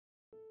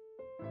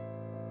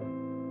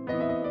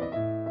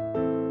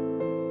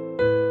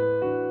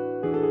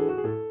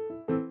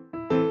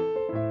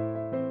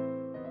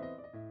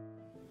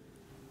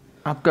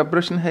आपका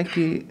प्रश्न है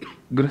कि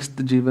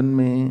गृहस्थ जीवन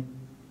में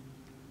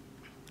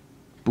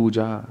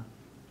पूजा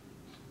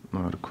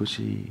और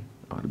खुशी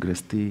और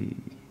गृहस्थी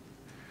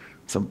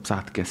सब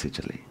साथ कैसे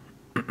चले।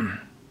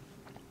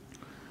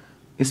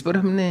 इस पर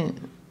हमने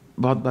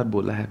बहुत बार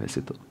बोला है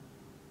वैसे तो,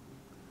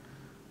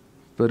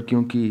 पर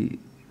क्योंकि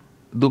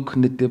दुख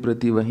नित्य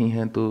प्रति वही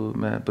है तो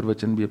मैं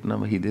प्रवचन भी अपना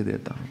वही दे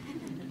देता हूँ।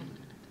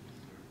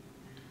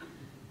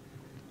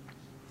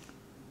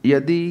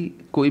 यदि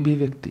कोई भी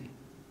व्यक्ति,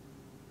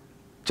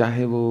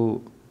 चाहे वो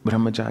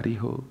ब्रह्मचारी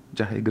हो,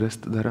 चाहे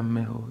गृहस्थ धर्म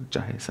में हो,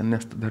 चाहे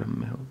संन्यास्त धर्म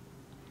में हो,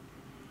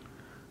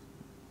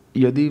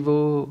 यदि वो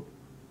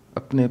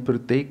अपने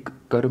प्रत्येक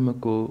कर्म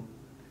को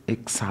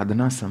एक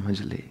साधना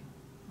समझ ले,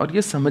 और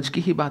ये समझ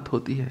की ही बात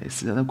होती है,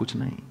 इससे ज़्यादा कुछ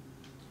नहीं,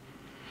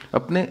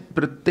 अपने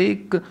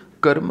प्रत्येक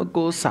कर्म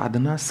को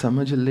साधना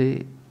समझ ले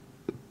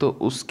तो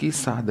उसकी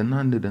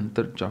साधना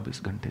निरंतर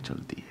 24 घंटे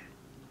चलती है।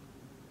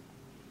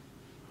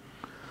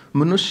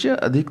 मनुष्य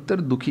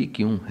अधिकतर दुखी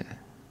क्यों है?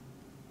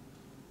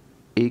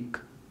 एक,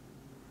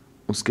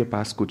 उसके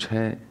पास कुछ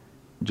है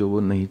जो वो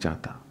नहीं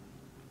चाहता,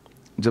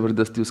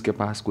 जबरदस्ती उसके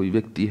पास कोई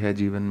व्यक्ति है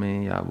जीवन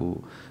में, या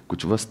वो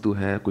कुछ वस्तु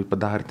है, कोई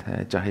पदार्थ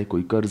है, चाहे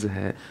कोई कर्ज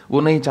है,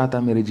 वो नहीं चाहता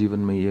मेरे जीवन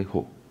में ये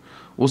हो।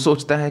 वो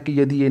सोचता है कि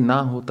यदि ये ना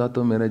होता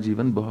तो मेरा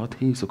जीवन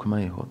बहुत ही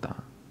सुखमय होता।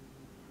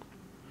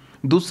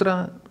 दूसरा,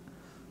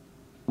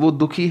 वो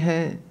दुखी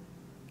है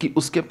कि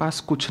उसके पास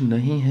कुछ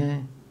नहीं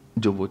है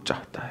जो वो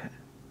चाहता है,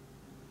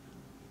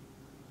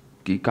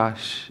 कि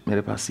काश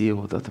मेरे पास ये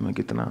होता तो मैं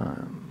कितना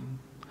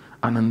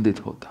आनंदित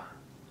होता।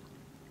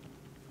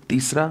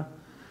 तीसरा,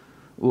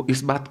 वो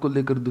इस बात को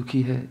लेकर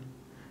दुखी है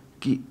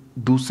कि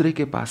दूसरे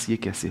के पास ये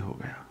कैसे हो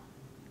गया।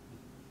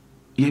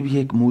 ये भी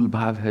एक मूल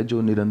भाव है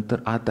जो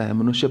निरंतर आता है।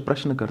 मनुष्य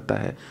प्रश्न करता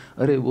है,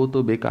 अरे वो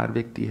तो बेकार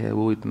व्यक्ति है,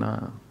 वो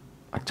इतना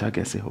अच्छा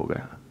कैसे हो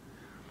गया,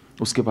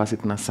 उसके पास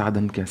इतना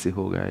साधन कैसे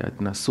हो गया, या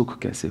इतना सुख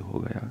कैसे हो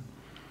गया।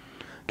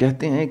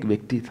 कहते हैं एक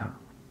व्यक्ति था,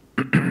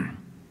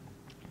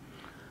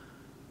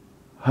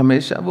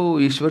 हमेशा वो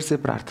ईश्वर से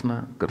प्रार्थना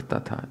करता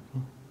था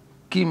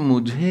कि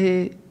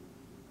मुझे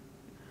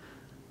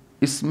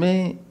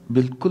इसमें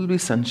बिल्कुल भी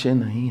संशय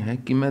नहीं है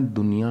कि मैं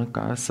दुनिया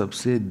का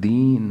सबसे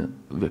दीन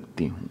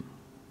व्यक्ति हूं,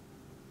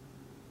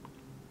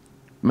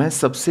 मैं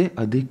सबसे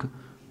अधिक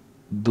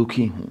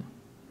दुखी हूं।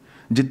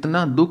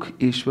 जितना दुख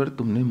ईश्वर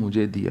तुमने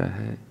मुझे दिया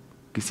है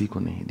किसी को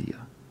नहीं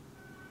दिया।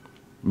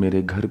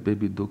 मेरे घर पे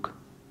भी दुख,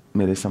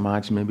 मेरे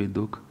समाज में भी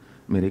दुख,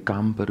 मेरे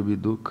काम पर भी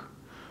दुख,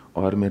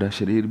 और मेरा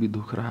शरीर भी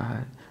दुख रहा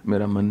है,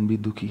 मेरा मन भी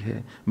दुखी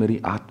है, मेरी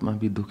आत्मा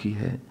भी दुखी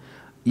है।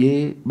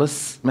 ये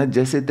बस मैं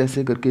जैसे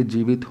तैसे करके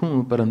जीवित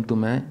हूं, परंतु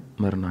मैं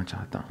मरना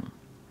चाहता हूं।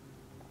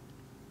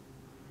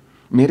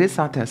 मेरे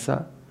साथ ऐसा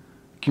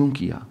क्यों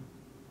किया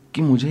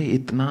कि मुझे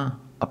इतना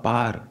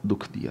अपार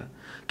दुख दिया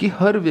कि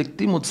हर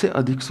व्यक्ति मुझसे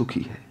अधिक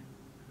सुखी है।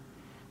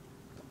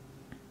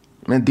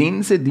 मैं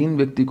दीन से दीन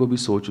व्यक्ति को भी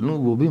सोच लूं,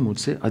 वो भी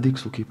मुझसे अधिक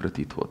सुखी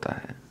प्रतीत होता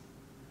है।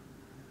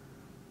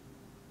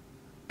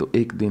 तो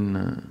एक दिन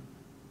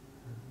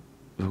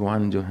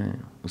भगवान जो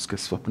हैं उसके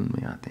स्वप्न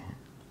में आते हैं।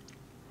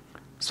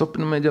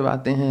 स्वप्न में जब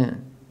आते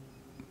हैं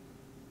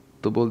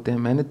तो बोलते हैं,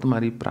 मैंने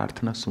तुम्हारी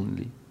प्रार्थना सुन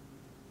ली,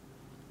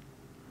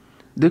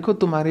 देखो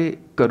तुम्हारे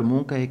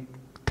कर्मों का एक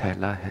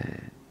थैला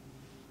है,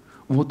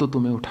 वो तो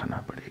तुम्हें उठाना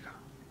पड़ेगा।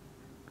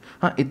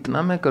 हाँ,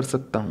 इतना मैं कर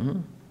सकता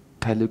हूं,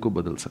 थैले को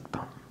बदल सकता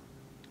हूं।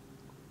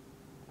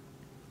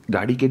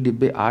 गाड़ी के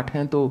डिब्बे 8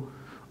 हैं तो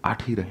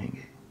 8 ही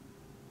रहेंगे।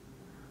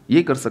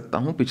 ये कर सकता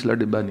हूं, पिछला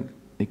डिब्बा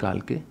निकाल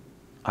के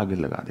आगे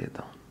लगा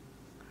देता हूं,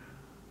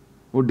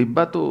 वो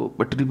डिब्बा तो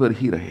पटरी पर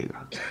ही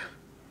रहेगा।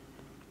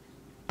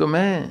 तो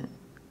मैं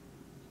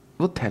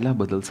वो थैला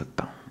बदल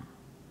सकता हूं।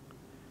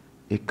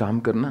 एक काम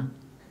करना,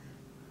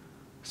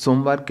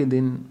 सोमवार के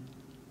दिन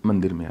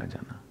मंदिर में आ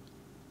जाना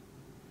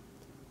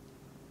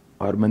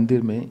और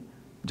मंदिर में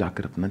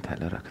जाकर अपना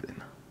थैला रख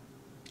देना,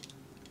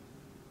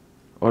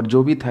 और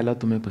जो भी थैला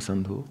तुम्हें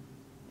पसंद हो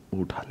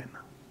वो उठा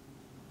लेना।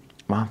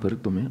 वहां पर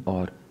तुम्हें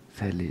और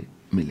थैले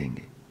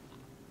मिलेंगे।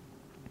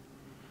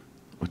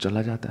 वो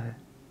चला जाता है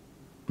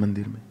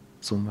मंदिर में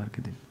सोमवार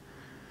के दिन।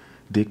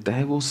 देखता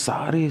है वो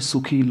सारे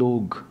सुखी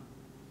लोग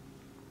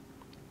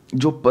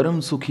जो परम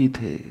सुखी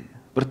थे,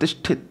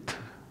 प्रतिष्ठित,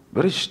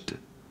 वरिष्ठ,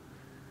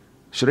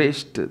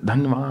 श्रेष्ठ,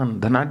 धनवान,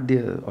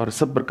 धनाढ्य और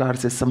सब प्रकार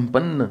से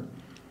संपन्न,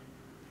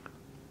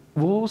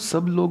 वो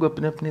सब लोग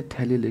अपने अपने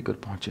थैले लेकर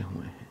पहुंचे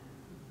हुए हैं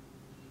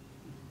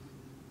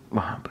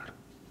वहां पर।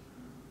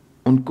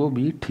 उनको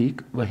भी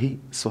ठीक वही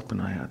स्वप्न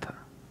आया था,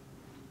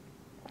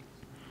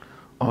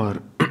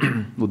 और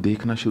वो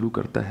देखना शुरू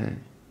करता है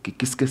कि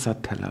किसके साथ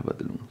थैला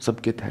बदलूं।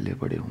 सबके थैले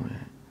पड़े हुए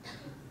हैं।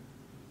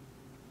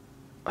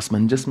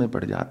 असमंजस में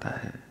पड़ जाता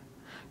है,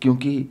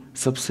 क्योंकि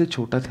सबसे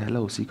छोटा थैला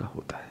उसी का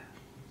होता है।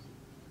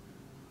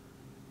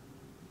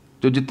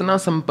 जो जितना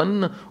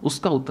संपन्न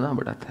उसका उतना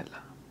बड़ा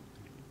थैला।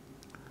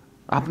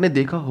 आपने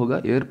देखा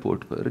होगा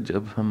एयरपोर्ट पर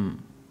जब हम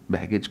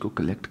बैगेज को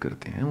कलेक्ट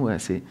करते हैं, वो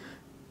ऐसे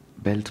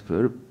बेल्ट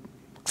पर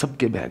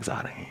सबके बैग्स आ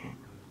रहे हैं।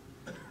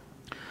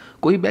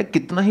 कोई बैग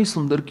कितना ही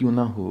सुंदर क्यों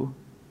ना हो,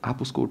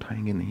 आप उसको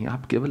उठाएंगे नहीं,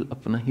 आप केवल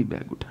अपना ही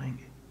बैग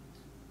उठाएंगे।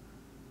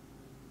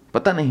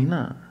 पता नहीं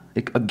ना,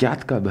 एक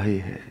अज्ञात का भय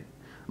है।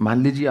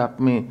 मान लीजिए आप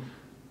में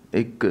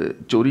एक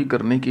चोरी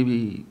करने की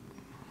भी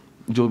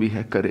जो भी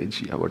है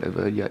करेज या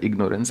व्हाटएवर या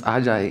इग्नोरेंस आ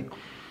जाए,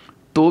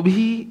 तो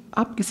भी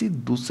आप किसी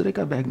दूसरे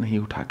का बैग नहीं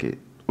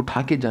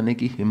उठा के जाने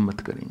की हिम्मत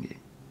करेंगे,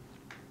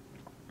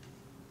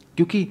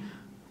 क्योंकि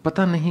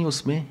पता नहीं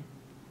उसमें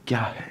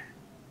क्या है।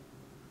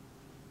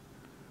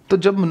 तो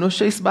जब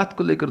मनुष्य इस बात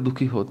को लेकर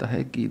दुखी होता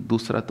है कि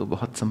दूसरा तो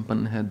बहुत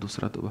संपन्न है,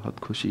 दूसरा तो बहुत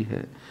खुशी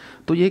है,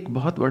 तो ये एक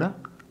बहुत बड़ा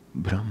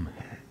भ्रम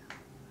है,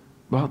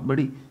 बहुत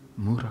बड़ी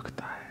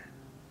मूर्खता है।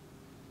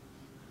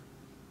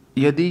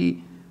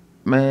 यदि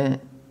मैं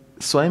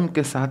स्वयं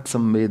के साथ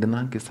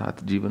संवेदना के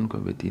साथ जीवन को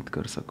व्यतीत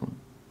कर सकूं,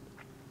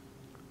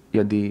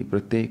 यदि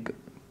प्रत्येक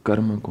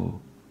कर्म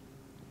को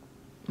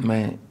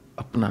मैं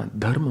अपना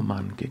धर्म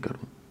मान के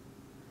करूं,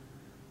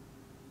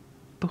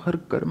 तो हर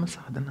कर्म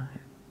साधना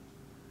है।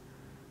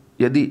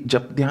 यदि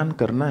जप ध्यान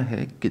करना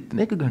है,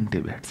 कितने के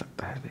घंटे बैठ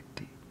सकता है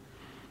व्यक्ति?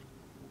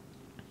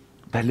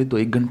 पहले तो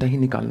 1 घंटा ही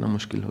निकालना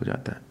मुश्किल हो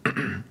जाता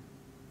है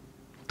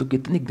तो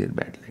कितनी देर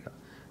बैठ लेगा?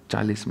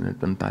 40 मिनट,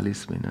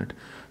 45 मिनट।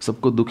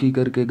 सबको दुखी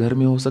करके घर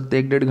में हो सकते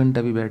 1-1.5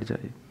 घंटा भी बैठ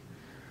जाए,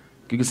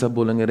 क्योंकि सब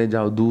बोलेंगे अरे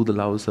जाओ दूध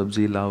लाओ,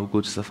 सब्जी लाओ,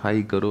 कुछ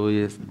सफाई करो,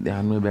 ये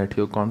ध्यान में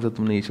बैठे हो, कौन सा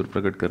तुमने ईश्वर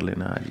प्रकट कर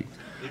लेना आज ही।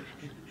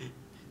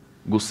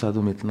 गुस्सा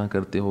तुम इतना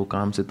करते हो,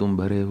 काम से तुम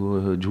भरे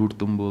हुए हो, झूठ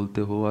तुम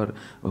बोलते हो, और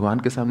भगवान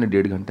के सामने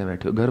 1.5 घंटे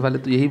बैठे हो। घर वाले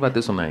तो यही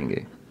बातें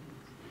सुनाएंगे।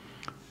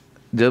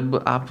 जब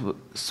आप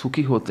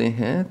सुखी होते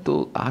हैं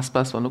तो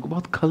आसपास वालों को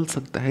बहुत खल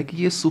सकता है कि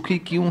ये सुखी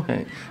क्यों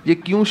है, ये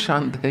क्यों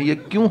शांत है, ये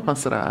क्यों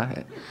हंस रहा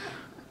है,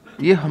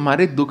 ये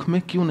हमारे दुख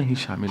में क्यों नहीं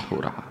शामिल हो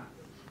रहा।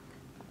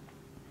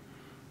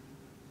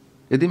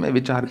 यदि मैं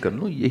विचार कर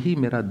लूं, यही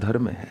मेरा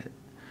धर्म है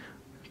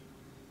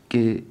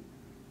कि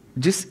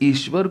जिस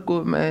ईश्वर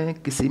को मैं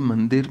किसी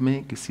मंदिर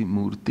में, किसी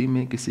मूर्ति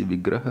में, किसी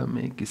विग्रह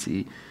में,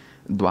 किसी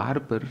द्वार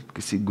पर,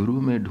 किसी गुरु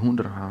में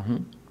ढूंढ रहा हूं,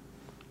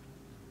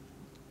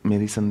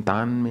 मेरी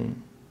संतान में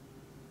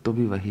तो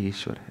भी वही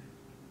ईश्वर है।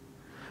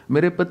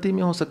 मेरे पति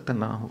में हो सकता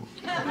ना हो,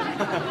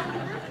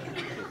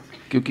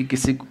 क्योंकि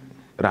किसी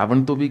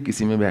रावण तो भी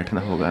किसी में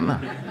बैठना होगा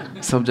ना,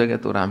 सब जगह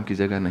तो राम की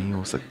जगह नहीं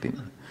हो सकती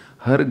ना।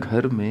 हर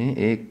घर में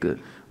एक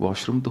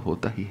वॉशरूम तो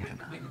होता ही है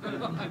ना,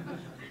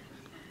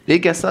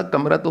 एक ऐसा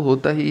कमरा तो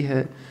होता ही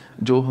है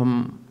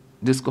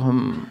जिसको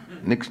हम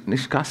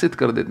निष्कासित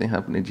कर देते हैं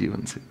अपने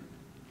जीवन से,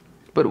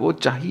 पर वो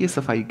चाहिए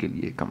सफाई के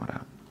लिए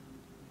कमरा।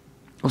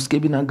 उसके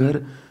बिना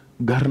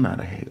घर ना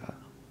रहेगा।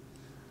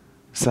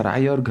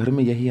 सराय और घर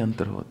में यही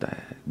अंतर होता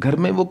है। घर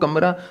में वो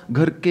कमरा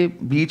घर के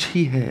बीच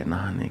ही है,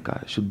 नहाने का,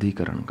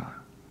 शुद्धिकरण का,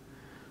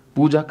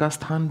 पूजा का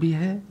स्थान भी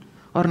है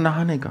और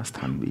नहाने का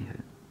स्थान भी है।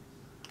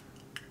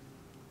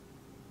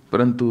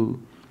 परंतु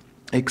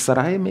एक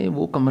सराय में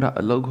वो कमरा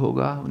अलग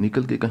होगा,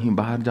 निकल के कहीं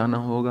बाहर जाना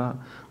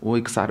होगा, वो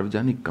एक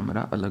सार्वजनिक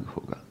कमरा अलग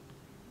होगा।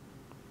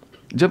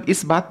 जब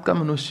इस बात का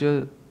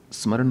मनुष्य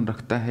स्मरण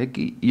रखता है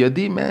कि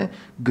यदि मैं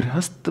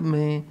गृहस्थ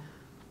में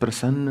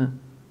प्रसन्न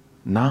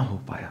ना हो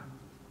पाया,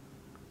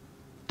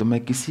 तो मैं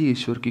किसी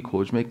ईश्वर की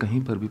खोज में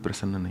कहीं पर भी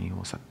प्रसन्न नहीं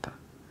हो सकता।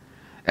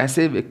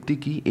 ऐसे व्यक्ति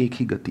की एक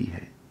ही गति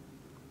है,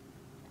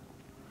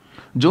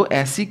 जो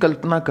ऐसी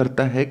कल्पना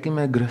करता है कि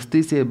मैं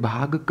गृहस्थी से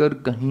भागकर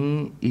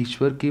कहीं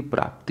ईश्वर की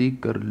प्राप्ति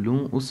कर लूं,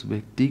 उस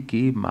व्यक्ति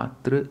की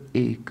मात्र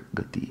एक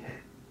गति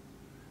है।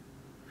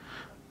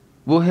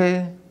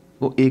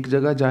 वो एक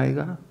जगह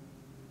जाएगा,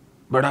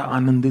 बड़ा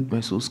आनंदित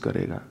महसूस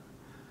करेगा,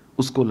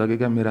 उसको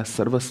लगेगा मेरा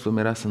सर्वस्व,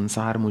 मेरा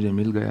संसार मुझे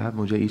मिल गया,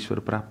 मुझे ईश्वर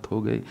प्राप्त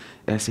हो गए।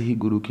 ऐसे ही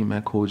गुरु की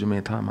मैं खोज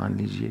में था, मान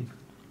लीजिए,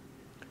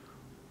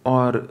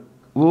 और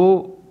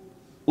वो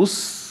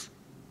उस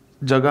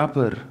जगह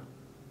पर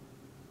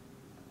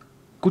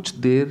कुछ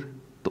देर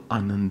तो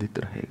आनंदित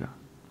रहेगा,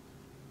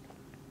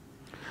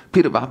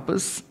 फिर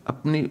वापस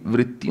अपनी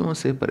वृत्तियों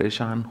से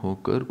परेशान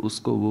होकर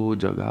उसको वो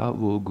जगह,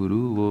 वो गुरु,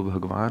 वो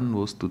भगवान,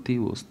 वो स्तुति,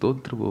 वो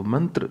स्तोत्र, वो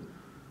मंत्र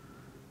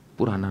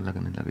पुराना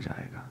लगने लग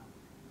जाएगा।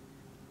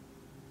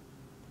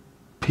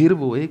 फिर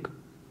वो एक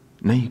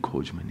नई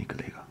खोज में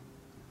निकलेगा।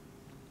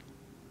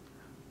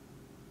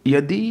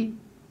 यदि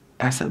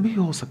ऐसा भी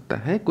हो सकता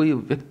है, कोई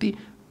व्यक्ति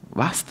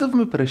वास्तव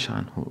में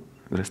परेशान हो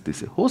गृहस्थी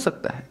से, हो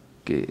सकता है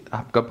कि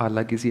आपका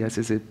पाला किसी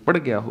ऐसे से पड़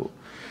गया हो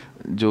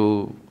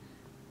जो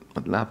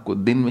मतलब आपको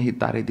दिन में ही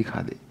तारे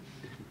दिखा दे,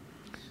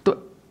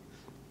 तो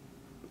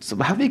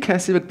स्वाभाविक है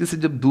ऐसे व्यक्ति से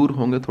जब दूर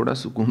होंगे थोड़ा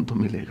सुकून तो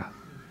मिलेगा।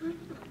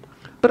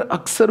 पर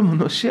अक्सर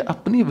मनुष्य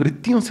अपनी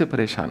वृत्तियों से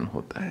परेशान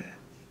होता है।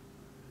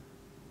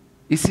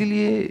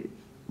 इसीलिए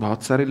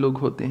बहुत सारे लोग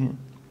होते हैं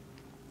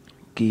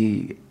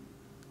कि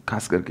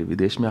खास करके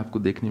विदेश में आपको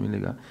देखने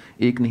मिलेगा,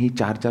 एक नहीं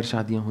 4-4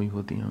 शादियां हुई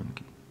होती हैं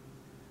उनकी।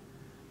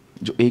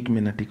 जो एक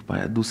में न टिक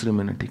पाया, दूसरे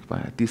में न टिक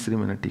पाया, तीसरे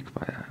में न टिक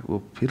पाया,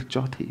 वो फिर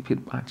चौथी, फिर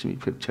 5वीं,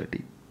 फिर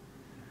 6ठी।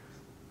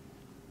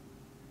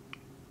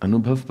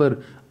 अनुभव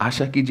पर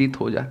आशा की जीत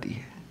हो जाती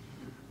है,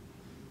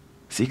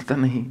 सीखता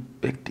नहीं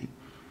व्यक्ति।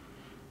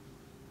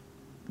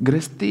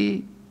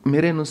 गृहस्थी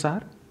मेरे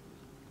अनुसार,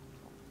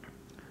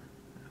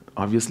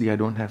 obviously I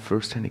don't have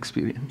first hand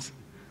experience,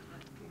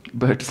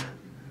 but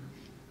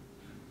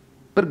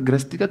पर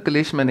गृहस्थी का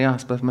क्लेश मैंने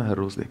आसपास में हर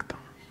रोज देखता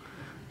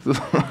हूं।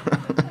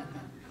 तो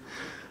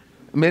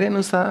मेरे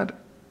अनुसार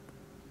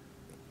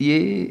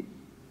ये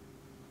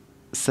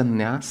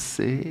सन्यास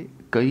से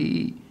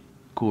कई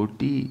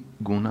कोटि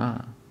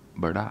गुना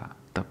बड़ा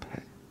तप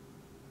है।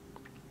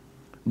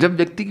 जब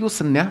व्यक्ति को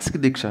सन्यास की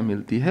दीक्षा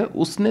मिलती है,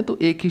 उसने तो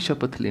एक ही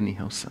शपथ लेनी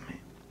है उस समय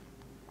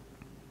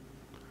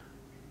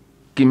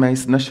कि मैं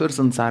इस नश्वर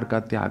संसार का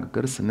त्याग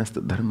कर सन्यस्त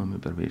धर्म में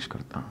प्रवेश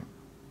करता हूं।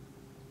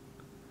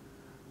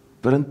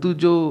 परंतु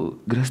जो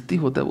गृहस्थी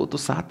होता है वो तो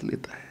साथ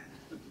लेता है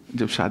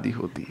जब शादी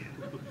होती है।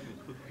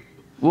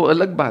 वो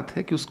अलग बात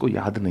है कि उसको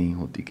याद नहीं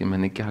होती कि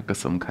मैंने क्या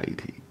कसम खाई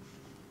थी।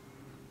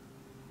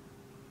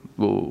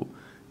 वो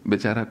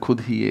बेचारा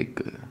खुद ही एक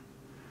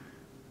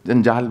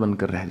जंजाल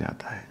बनकर रह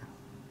जाता है।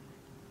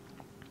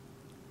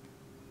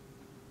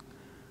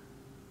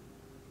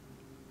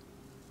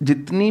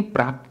 जितनी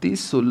प्राप्ति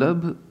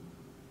सुलभ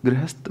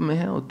गृहस्थ में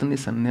है, उतनी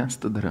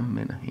संन्यास्त धर्म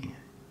में नहीं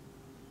है।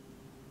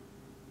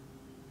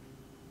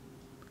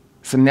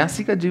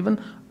 सन्यासी का जीवन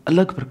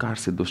अलग प्रकार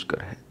से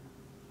दुष्कर है।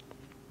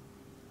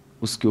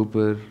 उसके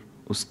ऊपर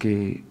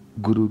उसके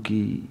गुरु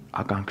की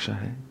आकांक्षा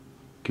है,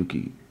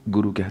 क्योंकि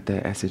गुरु कहता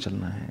है ऐसे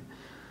चलना है,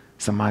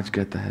 समाज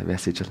कहता है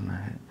वैसे चलना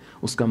है,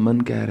 उसका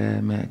मन कह रहा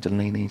है मैं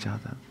चलना ही नहीं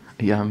चाहता,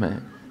 या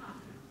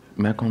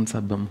मैं कौन सा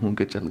बम हूं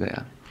कि चल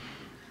गया।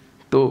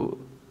 तो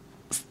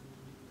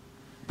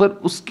पर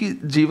उसकी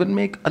जीवन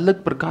में एक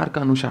अलग प्रकार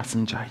का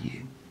अनुशासन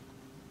चाहिए।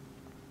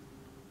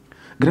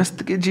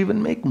 गृहस्थ के जीवन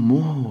में एक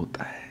मोह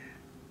होता है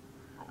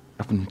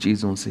अपनी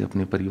चीजों से,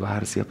 अपने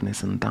परिवार से, अपने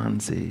संतान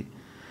से।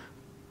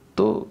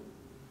 तो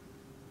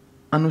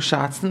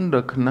अनुशासन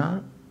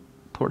रखना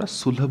थोड़ा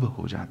सुलभ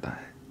हो जाता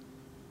है।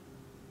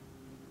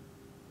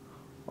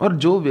 और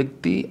जो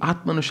व्यक्ति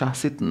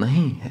आत्मानुशासित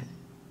नहीं है,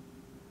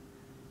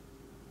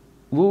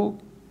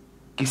 वो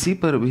किसी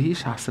पर भी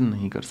शासन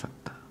नहीं कर सकता।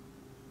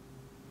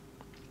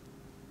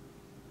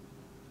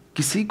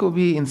 किसी को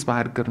भी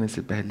इंस्पायर करने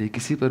से पहले,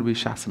 किसी पर भी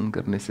शासन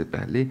करने से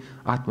पहले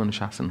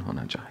आत्मानुशासन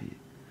होना चाहिए।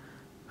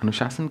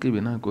 अनुशासन के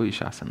बिना कोई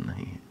शासन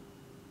नहीं है।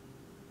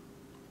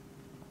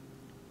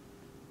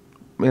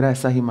 मेरा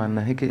ऐसा ही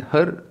मानना है कि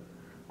हर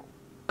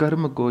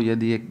कर्म को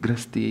यदि एक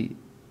गृहस्थी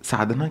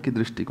साधना के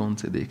दृष्टिकोण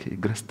से देखे,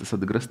 ग्रस्त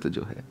सदग्रस्त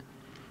जो है,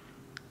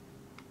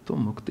 तो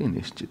मुक्ति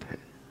निश्चित है।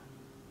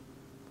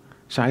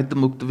 शायद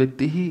मुक्त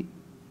व्यक्ति ही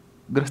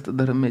ग्रस्त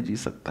धर्म में जी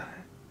सकता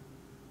है,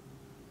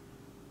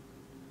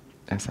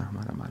 ऐसा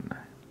हमारा मानना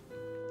है।